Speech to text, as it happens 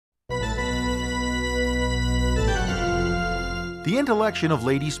The Intellection of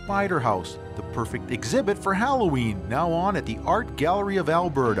Lady Spider House, the perfect exhibit for Halloween, now on at the Art Gallery of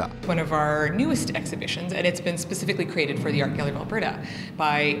Alberta. One of our newest exhibitions, and it's been specifically created for the Art Gallery of Alberta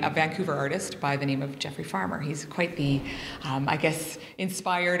by a Vancouver artist by the name of Jeffrey Farmer. He's quite the, I guess,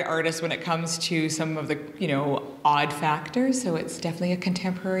 inspired artist when it comes to some of the, odd factors. So it's definitely a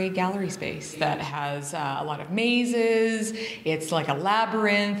contemporary gallery space that has a lot of mazes. It's like a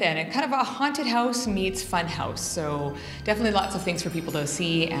labyrinth and a kind of a haunted house meets fun house. So definitely lots of things for people to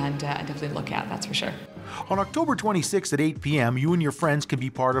see and definitely look at, that's for sure. On October 26th at 8 p.m., you and your friends can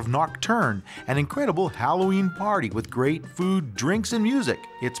be part of Nocturne, an incredible Halloween party with great food, drinks, and music.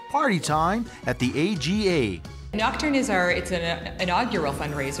 It's party time at the AGA. Nocturne is it's an inaugural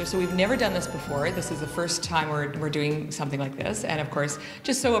fundraiser, so we've never done this before. This is the first time we're doing something like this, and of course,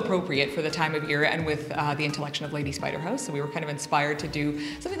 just so appropriate for the time of year and with the Intellection of Lady Spider House. So we were kind of inspired to do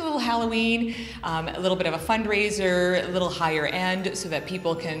something a little Halloween, a little bit of a fundraiser, a little higher end, so that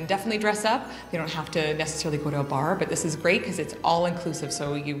people can definitely dress up. They don't have to necessarily go to a bar, but this is great because it's all inclusive.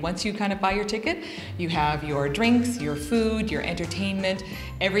 So once you kind of buy your ticket, you have your drinks, your food, your entertainment,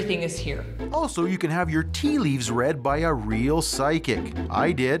 everything is here. Also, you can have your tea leaves read by a real psychic.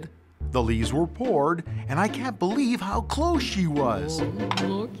 I did. The leaves were poured, and I can't believe how close she was. Oh,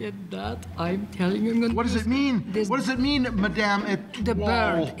 look at that. I'm telling you. What does it mean? What does it mean, Madame Etoile? The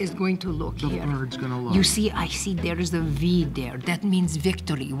bird is going to look here. The bird's going to look. You see, I see there is a V there. That means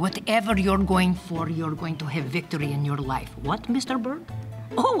victory. Whatever you're going for, you're going to have victory in your life. What, Mr. Bird?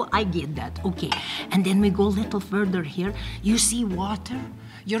 Oh, I get that. Okay. And then we go a little further here. You see water?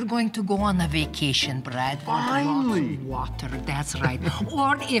 You're going to go on a vacation, Brad. Finally! Water, that's right.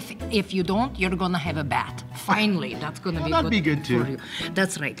 Or if you don't, you're gonna have a bath. Finally, that's gonna be good for you.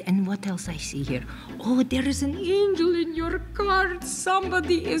 That's right. And what else I see here? Oh, there is an angel in your card.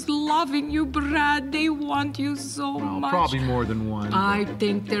 Somebody is loving you, Brad. They want you so much. Probably more than one. I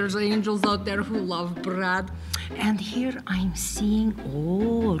think there's angels out there who love Brad. And here I'm seeing,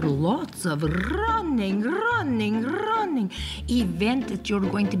 lots of running. Event that you're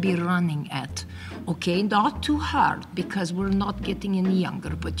going to be running at. Okay, not too hard because we're not getting any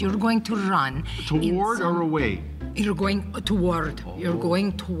younger, but you're going to run. Toward or away? You're going toward. Oh. You're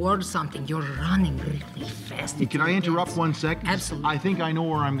going toward something. You're running really fast. Can I interrupt 1 second? Absolutely. I think I know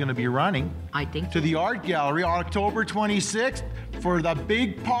where I'm going to be running. I think to the Art Gallery on October 26th for the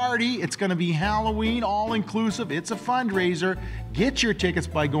big party. It's going to be Halloween, all inclusive. It's a fundraiser. Get your tickets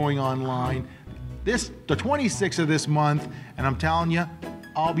by going online. The 26th of this month, and I'm telling you,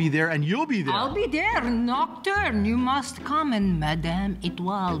 I'll be there and you'll be there. I'll be there. Nocturne, you must come and Madame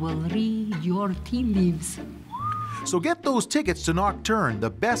Etoile will read your tea leaves. So get those tickets to Nocturne, the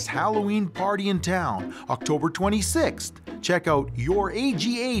best Halloween party in town, October 26th. Check out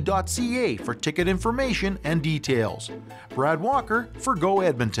youraga.ca for ticket information and details. Brad Walker for Go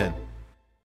Edmonton.